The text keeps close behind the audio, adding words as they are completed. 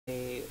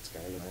It's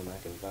kind of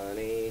fucking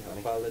funny how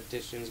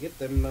politicians get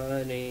their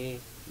money.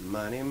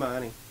 Money,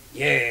 money.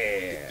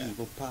 Yeah. The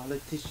evil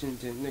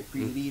politicians and the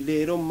greedy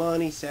little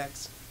money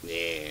sacks.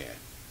 Yeah.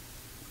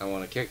 I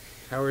want to kick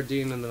Howard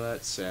Dean in the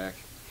nut sack.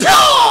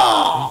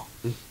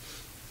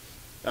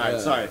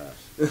 Alright, sorry.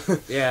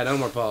 Yeah, no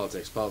more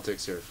politics.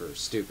 Politics are for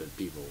stupid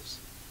peoples.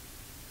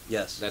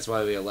 Yes. That's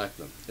why we elect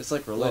them. It's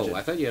like religion. Whoa,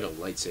 I thought you had a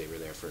lightsaber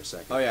there for a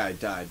second. Oh yeah, I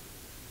died.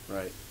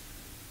 Right.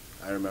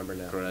 I remember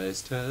now.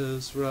 Christ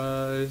has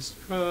risen.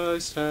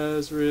 Christ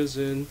has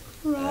risen.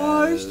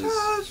 Christ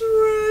has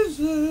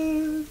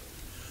risen.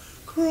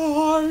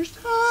 Christ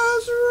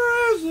has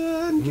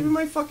risen. Give me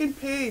my fucking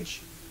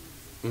page.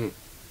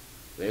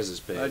 There's his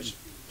page. I just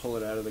pull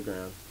it out of the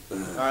ground.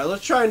 Alright,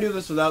 let's try and do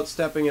this without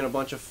stepping in a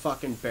bunch of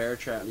fucking bear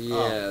traps.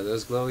 Yeah,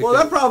 those glowy Well,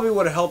 that probably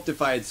would have helped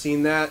if I had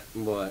seen that.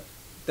 What?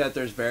 That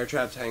there's bear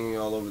traps hanging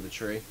all over the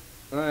tree.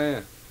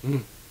 Oh, yeah.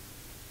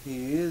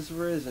 He is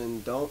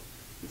risen. Don't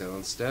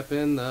step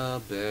in the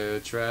bear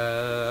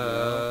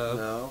trap.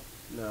 No.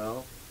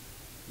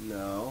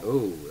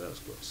 Oh, that was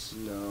close.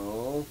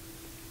 No.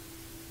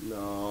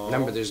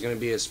 Remember, there's going to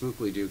be a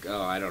spookly duke.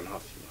 Oh, I don't know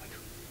if you like.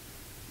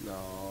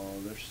 No,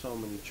 there's so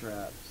many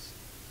traps.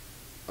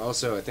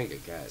 Also, I think a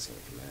guy's going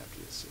to come after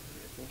you soon.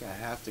 I think I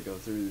have to go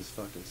through this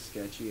fucking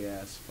sketchy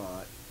ass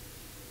spot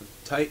with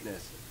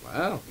tightness.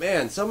 Wow.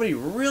 Man, somebody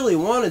really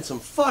wanted some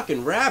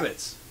fucking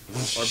rabbits.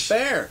 Or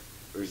bear.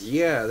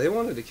 Yeah, they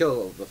wanted to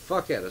kill the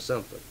fuck out of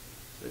something.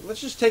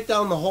 Let's just take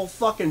down the whole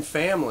fucking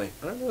family.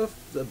 I don't know if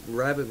the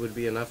rabbit would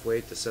be enough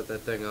weight to set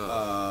that thing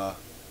off.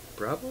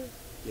 Probably?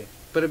 Yeah.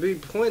 But it'd be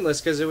pointless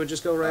because it would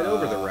just go right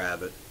over the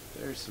rabbit.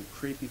 There's some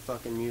creepy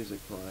fucking music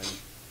playing.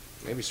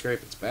 Maybe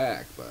scrape its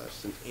back, but...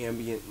 Some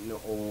ambient... No.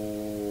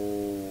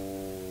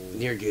 Oh.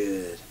 You're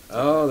good.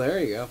 Oh, there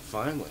you go.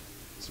 Finally.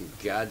 Some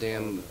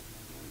goddamn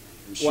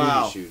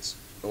shoots.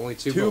 Only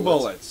two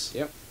bullets.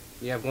 Yep.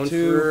 You have one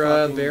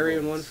for Barry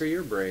and one for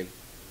your brain.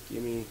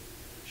 Give me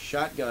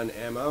shotgun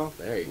ammo.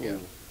 There you go.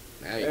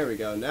 There we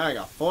go. Now I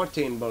got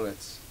 14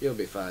 bullets. You'll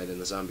be fine in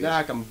the zombies. Now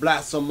I can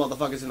blast some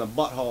motherfuckers in the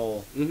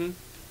butthole. Mm-hmm.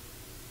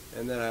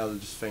 And then I'll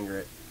just finger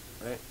it.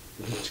 Right?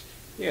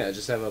 Yeah,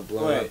 just have a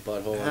blown up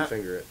butthole and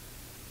finger it.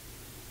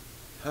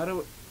 How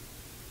do...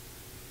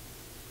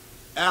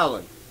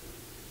 Alan,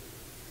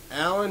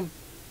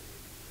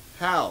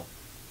 how?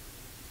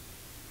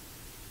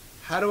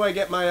 How do I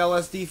get my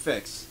LSD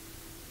fix?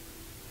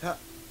 How?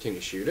 Can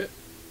you shoot it?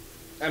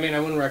 I mean, I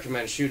wouldn't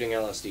recommend shooting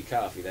LSD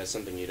coffee. That's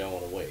something you don't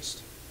want to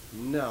waste.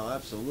 No,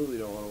 absolutely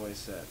don't want to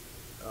waste that.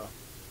 Oh.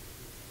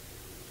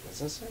 What's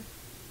that say?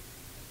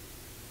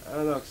 I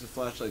don't know, because the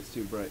flashlight's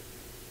too bright.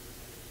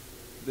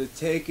 The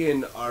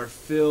taken are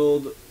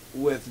filled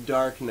with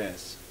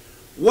darkness.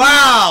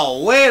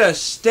 Wow! Way to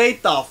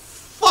state the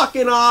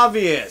fucking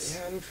obvious!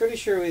 Yeah, I'm pretty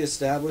sure we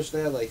established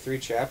that like 3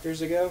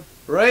 chapters ago.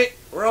 Right?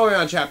 We're only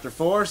on chapter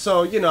 4,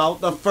 so, you know,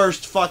 the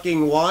first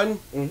fucking one.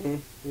 Mm-hmm.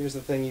 Here's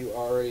the thing you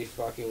already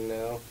fucking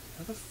know.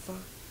 How the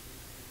fuck?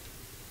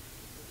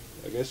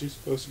 I guess you're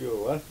supposed to go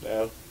left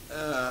now.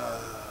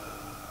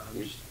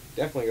 You're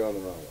definitely going the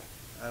wrong way.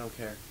 I don't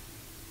care.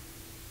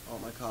 I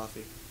want my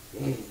coffee.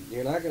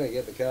 You're not gonna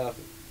get the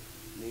coffee.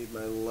 I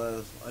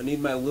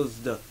need my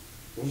Lizda.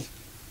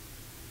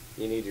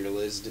 You need your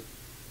Lizd.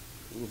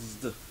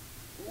 Lizda.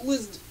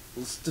 Lizd.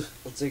 Lizda.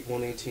 I'll take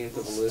 1/18 of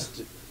a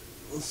Lizd.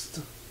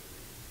 Lizda.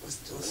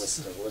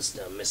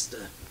 Mister.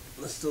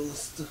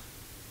 Lizda.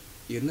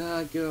 You're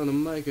not gonna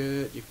make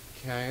it. You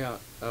can't.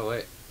 Oh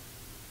wait.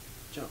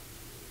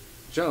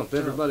 Jump,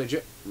 everybody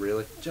jump.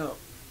 Really? Jump.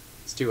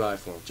 It's too high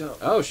for him. Jump.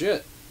 Oh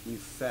shit. You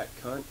fat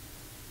cunt.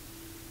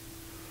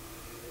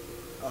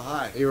 Oh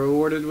hi. You're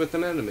rewarded with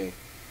an enemy.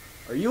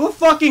 Are you a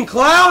fucking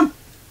clown?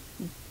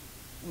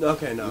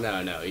 Okay, no.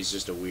 No, he's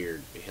just a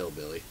weird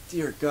hillbilly.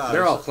 Dear God.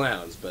 They're all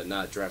clowns, but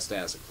not dressed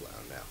as a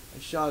clown now. I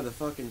shot the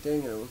fucking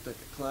thing and it looked like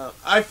a clown.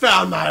 I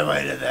found my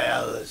way to the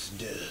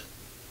LSD.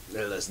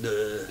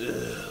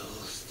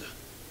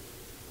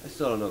 I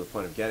still don't know the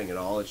point of getting it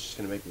all. It's just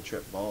going to make me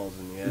trip balls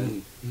in the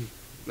end.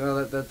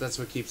 No, that's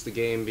what keeps the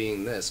game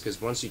being this,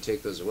 because once you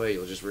take those away,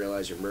 you'll just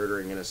realize you're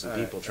murdering innocent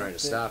people trying to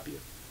stop you.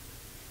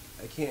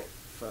 I can't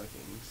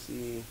fucking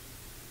see.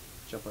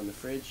 Jump on the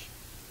fridge.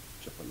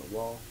 Jump on the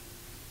wall.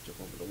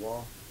 Jump over the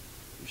wall.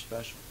 You're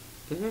special.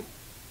 Mm-hmm.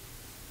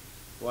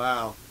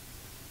 Wow.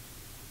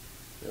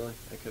 Really?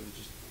 I could have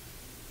just...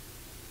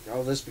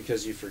 All this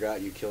because you forgot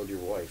you killed your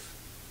wife.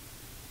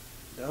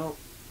 No.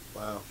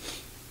 Wow.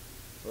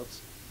 Whoops.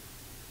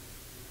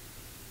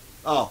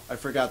 Oh, I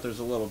forgot there's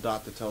a little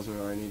dot that tells me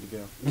where I need to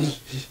go.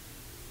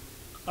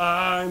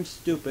 I'm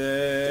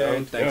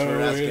stupid. Thanks for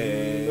asking.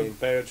 In the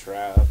bear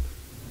trap. I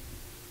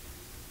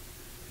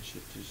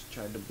should have just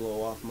tried to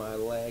blow off my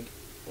leg.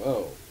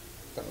 Whoa.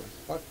 What the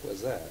fuck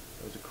was that?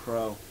 That was a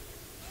crow.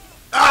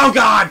 Oh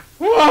God!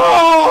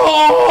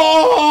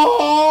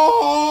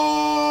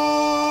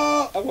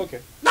 I'm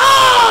okay.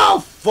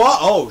 No!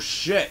 Oh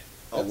shit!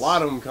 A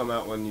lot of them come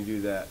out when you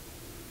do that.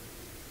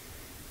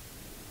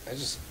 I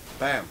just...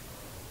 Bam.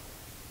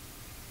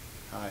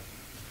 Hi.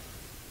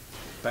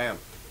 Bam.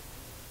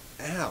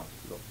 Ow.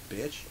 Little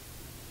bitch.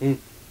 Hmm.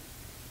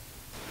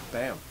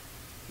 Bam.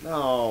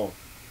 No.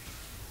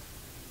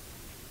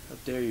 How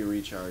dare you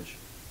recharge?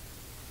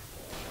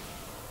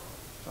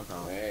 Fuck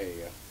off. There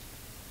you go.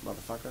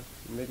 Motherfucker.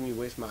 You're making me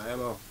waste my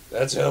ammo.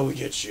 That's how we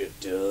get shit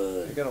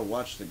done. I gotta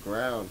watch the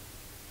ground.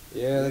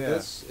 Yeah,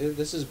 this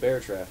is bear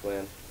trap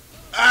land.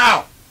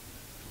 Ow!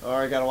 Or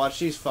I gotta watch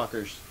these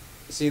fuckers.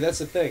 See, that's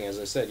the thing. As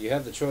I said, you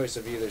have the choice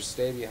of either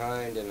stay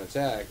behind and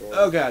attack, or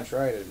oh god,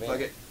 try to advance.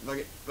 Fuck it, fuck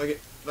it, fuck it,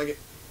 fuck it.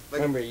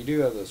 Remember, you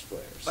do have those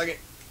flares. Fuck it.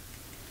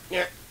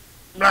 Yeah.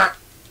 Blah.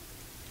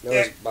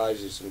 That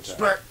buys you some time.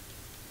 Splurt.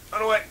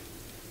 Run away.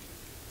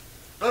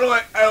 Run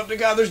away. I hope to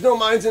god there's no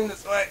mines in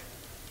this way.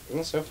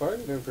 Well, so far,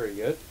 you're doing pretty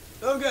good.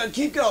 Oh god,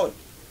 keep going.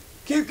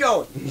 Keep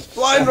going.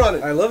 Blind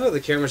running. I love how the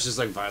camera's just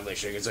like violently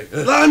shaking. It's like,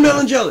 blind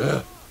melon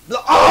jelly.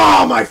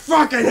 Oh, my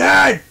fucking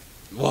head!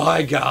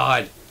 My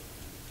god.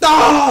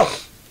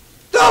 Oh!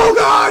 Oh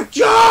god!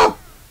 Jump!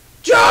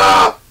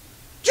 Jump!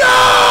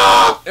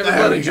 Jump!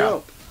 Everybody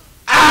jump.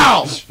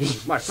 Ow!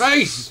 My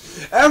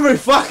face! Every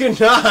fucking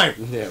time!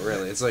 Yeah,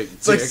 really. It's like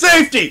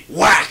safety!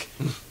 Whack!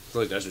 It's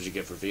like that's what you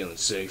get for feeling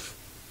safe.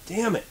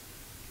 Damn it.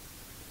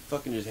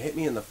 Fucking just hit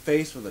me in the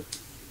face with a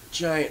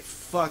giant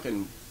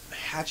fucking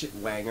hatchet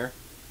wanger.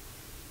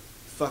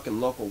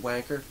 Fucking local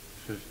wanker.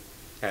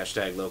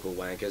 Hashtag local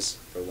wankas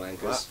for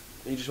wankas.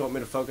 Well, you just want me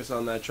to focus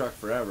on that truck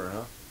forever,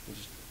 huh?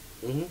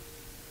 You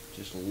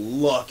Just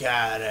look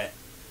at it.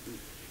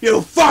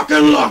 You fucking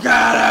look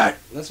at it!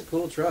 That's a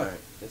cool truck. Right.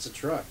 It's a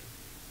truck.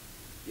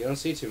 You don't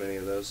see too many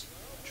of those.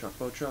 Truck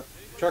boat truck?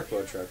 Truck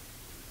boat truck.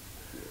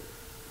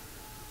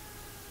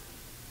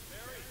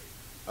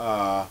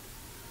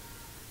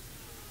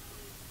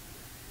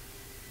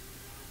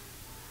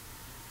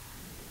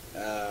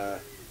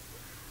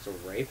 Is a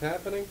rape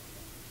happening?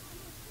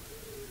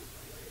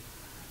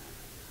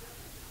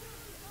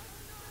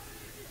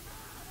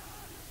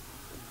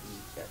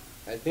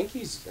 I think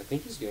he's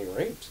getting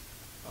raped.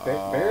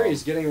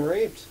 Barry's getting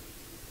raped.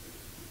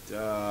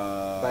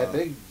 By a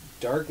big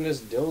darkness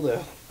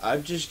dildo.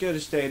 I'm just gonna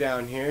stay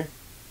down here.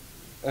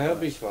 He'll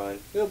be fine.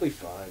 He'll be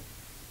fine.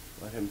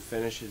 Let him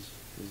finish his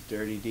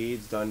dirty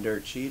deeds, done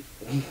dirt cheap.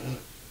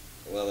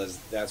 Well,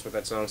 that's what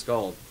that song's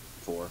called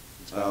for.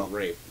 It's called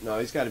rape. No,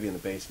 he's got to be in the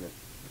basement.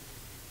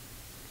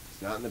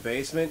 He's not in the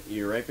basement.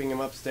 You're raping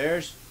him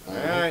upstairs?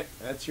 Alright,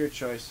 that's your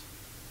choice.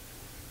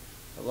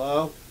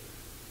 Hello?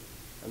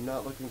 I'm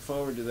not looking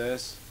forward to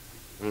this.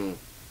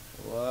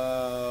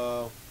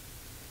 Hello?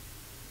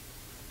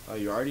 Oh,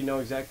 you already know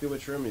exactly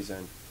which room he's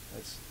in.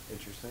 That's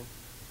interesting.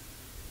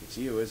 It's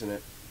you, isn't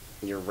it?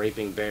 You're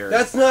raping Barry.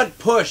 That's not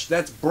push,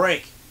 that's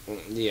break.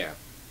 Yeah.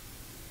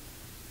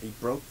 He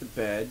broke the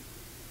bed.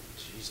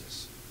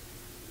 Jesus.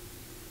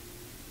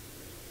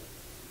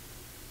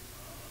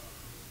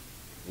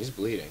 He's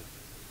bleeding.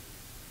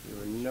 You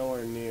were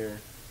nowhere near.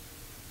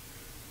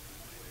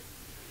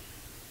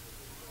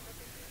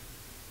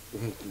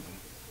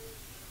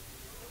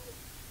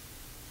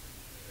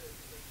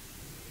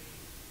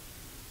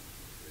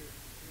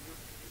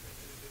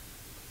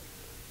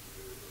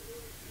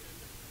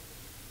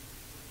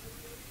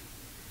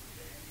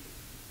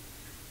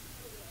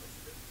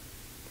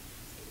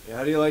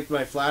 How do you like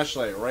my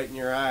flashlight right in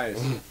your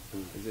eyes?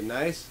 Is it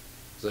nice?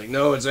 It's like,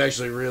 no, it's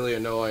actually really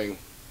annoying.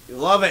 You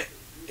love it?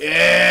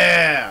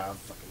 Yeah! I'll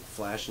fucking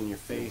flash in your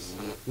face.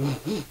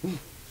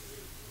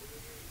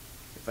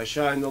 If I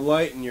shine the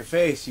light in your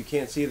face, you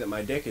can't see that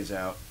my dick is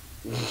out.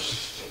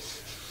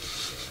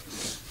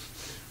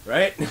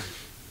 Right?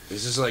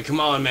 It's just like, come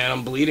on, man,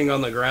 I'm bleeding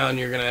on the ground,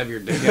 you're gonna have your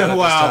dick out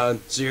wow.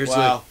 this time. Seriously?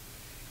 Wow.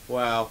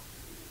 Wow.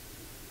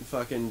 You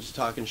fucking just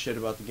talking shit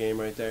about the game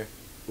right there.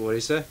 What'd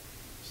he say?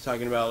 He's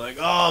talking about like,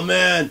 oh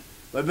man,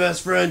 my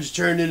best friend just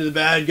turned into the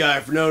bad guy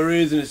for no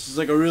reason. It's just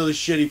like a really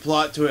shitty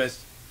plot twist.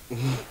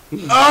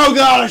 Oh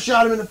god, I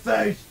shot him in the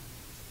face!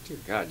 Dear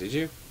God, did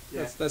you?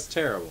 Yeah. That's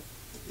terrible.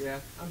 Yeah,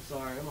 I'm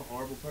sorry, I'm a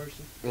horrible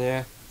person.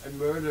 Yeah. I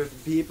murdered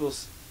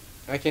peoples.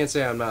 I can't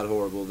say I'm not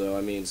horrible, though.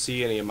 I mean,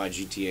 see any of my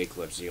GTA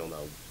clips, you'll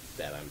know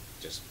that I'm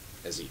just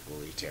as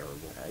equally terrible.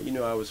 You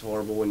know I was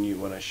horrible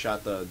when I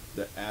shot the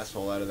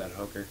asshole out of that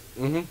hooker.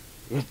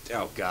 Mm-hmm.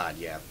 Oh, God,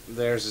 yeah.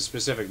 There's a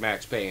specific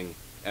Max Payne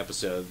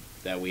episode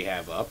that we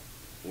have up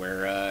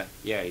where,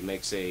 yeah, he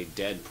makes a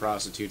dead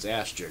prostitute's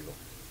ass jiggle.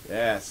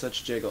 Yeah,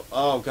 such jiggle.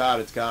 Oh, God,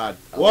 it's God.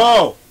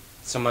 Whoa!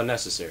 Some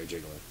unnecessary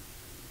jiggling.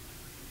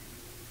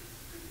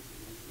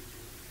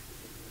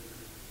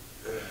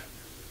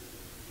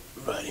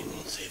 Writing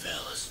won't save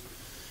Alice.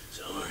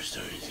 So her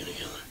story's gonna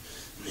kill her.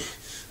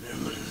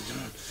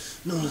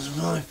 No one's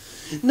alive.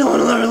 No one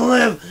will ever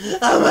live.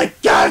 Oh my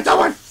god, it's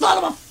my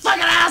fault. I'm a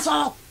fucking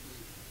asshole.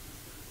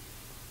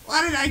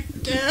 What did I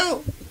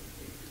do?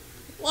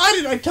 Why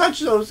did I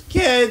touch those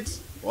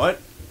kids? What?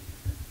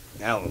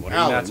 Alan, what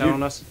are you not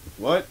telling us?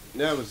 What?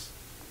 That was...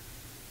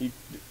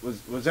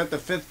 Was that the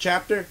 5th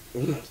chapter?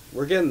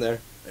 We're getting there.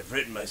 I've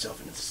written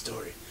myself into the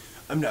story.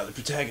 I'm now the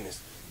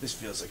protagonist. This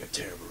feels like a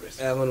terrible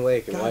risk. Alan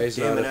Wake, and why he's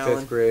not a 5th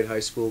Alan. grade high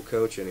school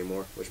coach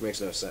anymore, which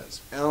makes no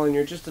sense. Alan,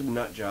 you're just a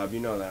nut job.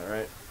 You know that,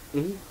 right?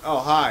 Mm-hmm. Oh,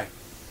 hi.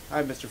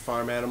 Hi, Mr.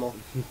 Farm Animal.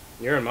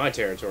 You're in my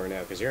territory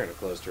now because you're in a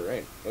closed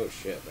terrain. Oh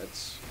shit,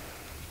 that's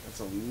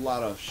a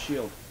lot of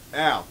shield.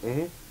 Ow.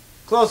 Mm-hmm.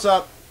 Close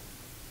up.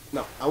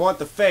 No, I want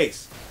the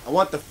face. I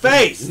want the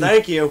face.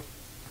 Thank you.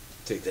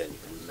 Take that in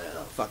your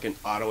mouth. Fucking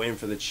auto aim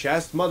for the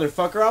chest,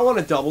 motherfucker. I want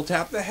to double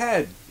tap the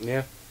head.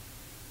 Yeah.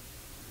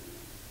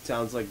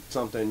 Sounds like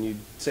something you'd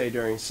say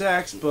during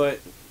sex, but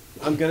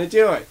I'm gonna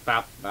do it.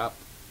 Bop bop.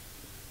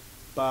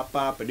 Bop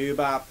bop a doo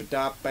bop a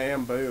dop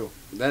bamboo.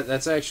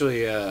 That's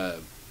actually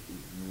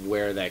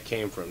where that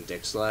came from,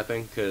 dick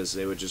slapping, because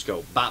they would just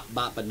go bop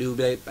bop a doo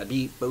bap a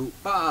beep boop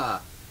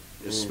ba,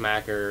 just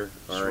smack her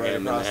or right him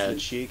in the across head. the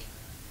cheek.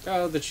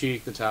 Oh, the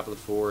cheek, the top of the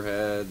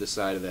forehead, the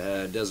side of the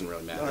head, doesn't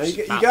really matter. No,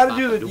 you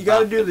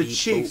gotta do the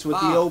cheeks with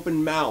the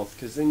open mouth,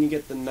 because then you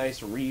get the nice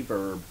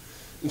reverb.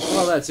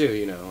 Well, that too,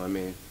 you know. I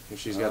mean, if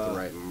she's got the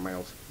right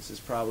mouth. This is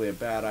probably a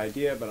bad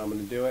idea, but I'm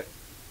gonna do it.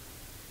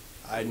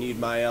 I need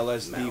my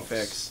LSD Mouse.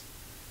 fix.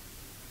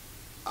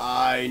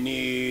 I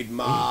need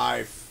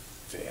my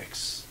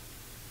fix.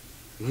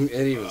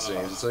 It even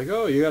says, it's like,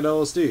 oh, you got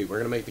LSD. We're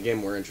going to make the game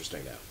more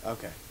interesting now.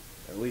 Okay.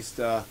 At least,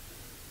 I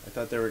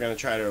thought they were going to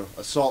try to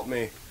assault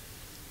me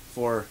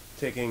for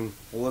taking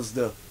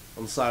Lizda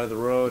on the side of the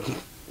road.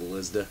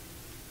 Lizda.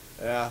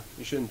 Yeah,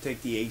 you shouldn't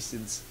take the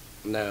acids.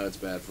 No, it's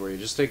bad for you.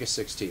 Just take a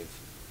 16th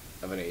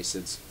of an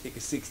acids. Take a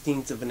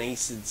 16th of an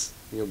acids.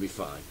 You'll be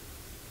fine.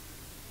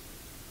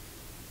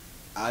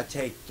 I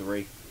take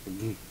 3.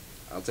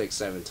 I'll take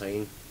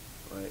 17.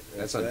 Right.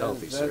 That's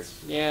unhealthy, sir.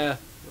 That's, Yeah.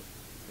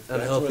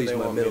 that's Unhealthy's where they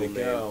my want me middle to name.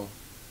 go.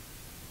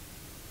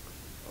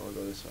 I'll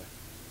go this way.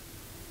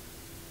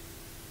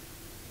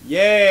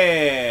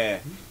 Yeah!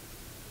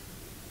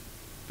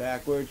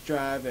 Backwards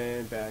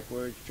driving,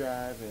 backwards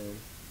driving.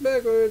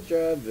 Backwards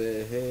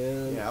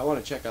driving. Yeah, I want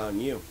to check on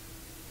you.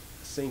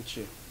 I synced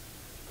you.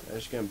 I'm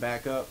just gonna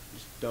back up.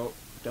 Just don't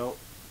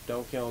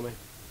kill me.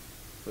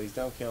 Please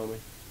don't kill me.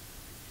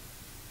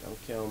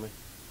 Don't kill me.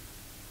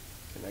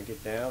 Can I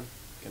get down?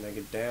 Can I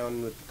get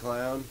down with the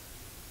clown?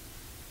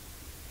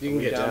 You can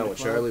get down with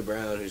clown? Charlie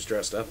Brown, who's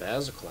dressed up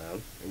as a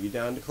clown. Are you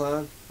down to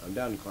clown? I'm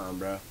down to clown,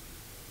 bro.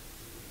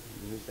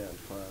 Who's down to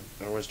clown?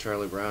 Or was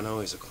Charlie Brown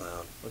always a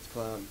clown? What's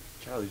clown?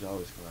 Charlie's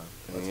always clown.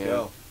 Let's Yeah.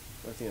 go.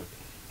 With him.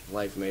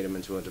 Life made him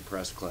into a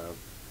depressed clown.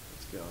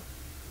 Let's go.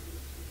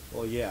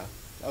 Well, yeah.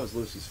 That was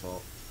Lucy's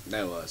fault.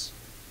 That was.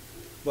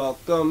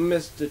 Welcome,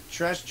 Mr.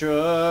 Trash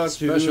Truck,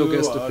 Special to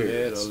guest our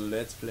appearance. little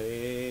Let's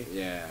Play.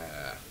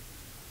 Yeah.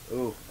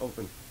 Ooh,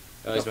 open.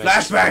 Oh, he's The making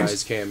a flashbangs!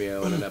 surprise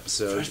cameo in an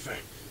episode. Flashbang.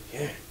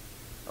 Yeah.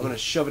 I'm gonna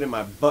shove it in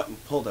my butt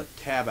and pull the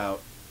tab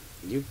out.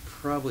 You'd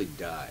probably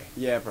die.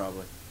 Yeah,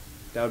 probably.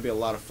 That would be a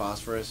lot of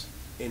phosphorus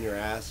in your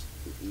ass.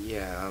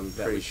 Yeah, I'm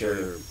That pretty would kill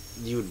sure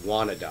you would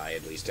want to die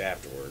at least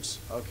afterwards.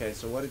 Okay,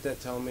 so what did that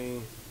tell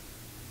me?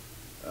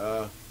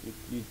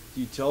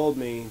 You told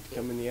me to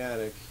come in the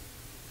attic.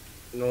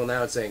 Well,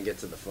 now it's saying get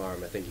to the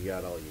farm. I think you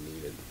got all you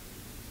needed.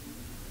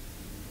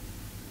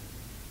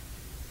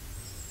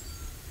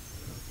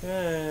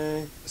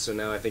 Okay. So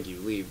now I think you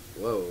leave.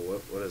 Whoa,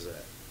 what is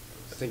that?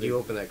 I think you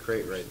opened that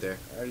crate right there.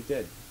 I already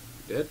did.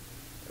 You did?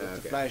 With the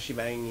Okay. flashy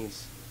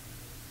bangies.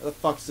 Where the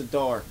fuck's the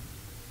door?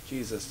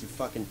 Jesus, you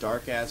fucking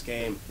dark ass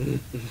game.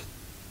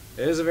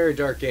 It is a very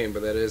dark game,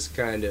 but that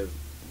kind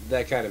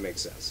of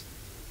makes sense.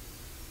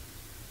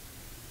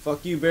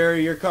 Fuck you,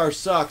 Barry. Your car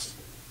sucks.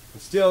 I'm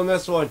stealing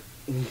this one.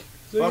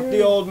 Fuck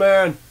the old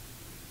man.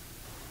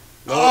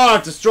 Nope. Oh,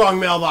 it's a strong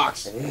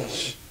mailbox.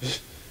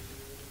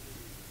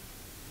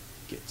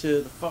 Get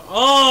to the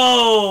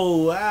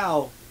Oh,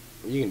 wow.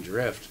 You can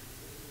drift.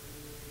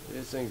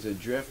 This thing's a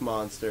drift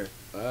monster.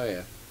 Oh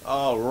yeah.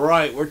 All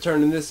right, we're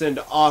turning this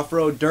into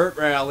off-road dirt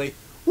rally.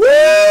 Woo!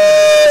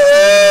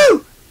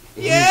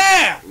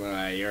 Yeah!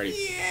 You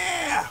already.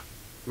 Yeah!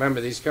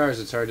 Remember, these cars,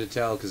 it's hard to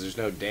tell because there's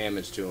no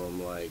damage to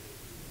them. Like.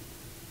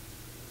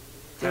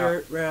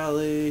 Dirt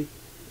rally.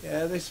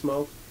 Yeah, they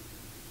smoke.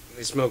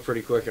 They smoke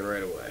pretty quick and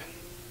right away.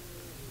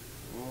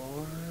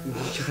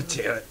 God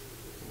damn it.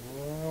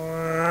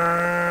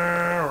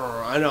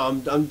 I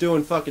know, I'm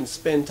doing fucking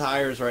spin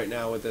tires right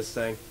now with this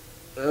thing.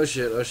 Oh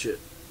shit, oh shit.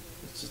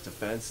 It's just a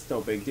fence,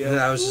 no big deal.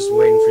 I was just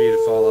waiting for you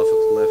to fall off a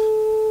cliff.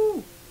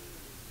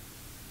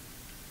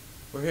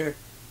 We're here.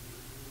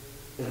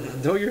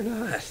 No, you're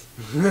not.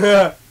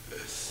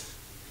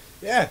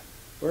 Yeah,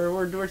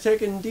 we're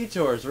taking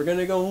detours. We're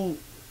gonna go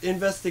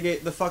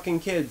investigate the fucking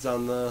kids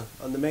on the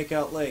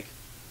Makeout Lake.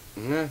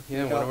 Yeah, Look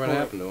wonder out what for it.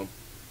 happened to him.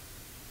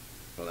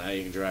 Well, now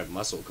you can drive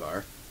muscle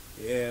car.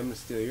 Yeah, I'm gonna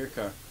steal your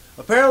car.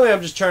 Apparently,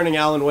 I'm just turning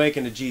Alan Wake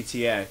into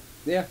GTA.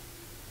 Yeah.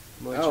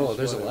 which Oh, is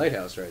there's a what-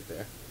 lighthouse right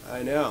there.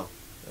 I know.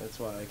 That's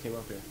why I came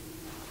up here.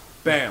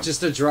 Bam.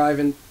 Just a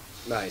driving.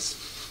 Nice.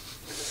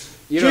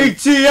 You know,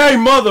 GTA,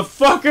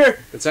 motherfucker!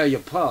 that's how you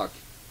park.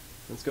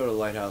 Let's go to the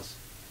lighthouse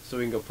so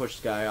we can go push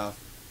the guy off.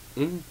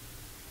 Mm-hmm.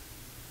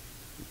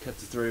 Cut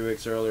to 3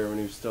 weeks earlier when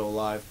he was still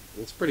alive.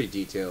 It's a pretty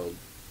detailed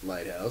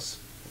lighthouse.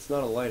 It's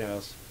not a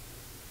lighthouse.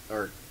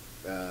 Or,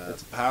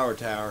 It's a power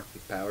tower.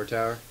 power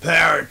tower?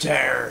 Power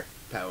tower!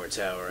 Power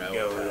tower, out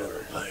Go power. to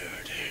the power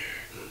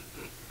tower.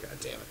 God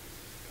damn it.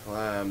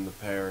 Climb the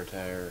power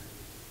tower.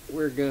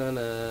 We're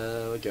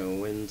gonna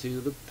go into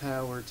the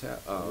power tower.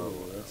 Oh,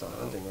 that's a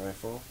hunting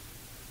rifle.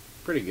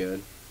 Pretty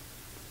good.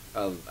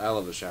 I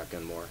love the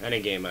shotgun more.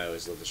 Any game, I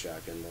always love the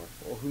shotgun more.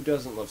 Well, who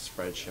doesn't love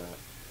spread shot?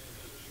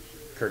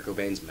 Kurt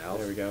Cobain's mouth.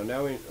 There we go.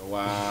 Now we...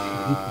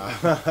 Wow.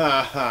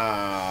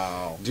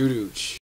 Doo-doo.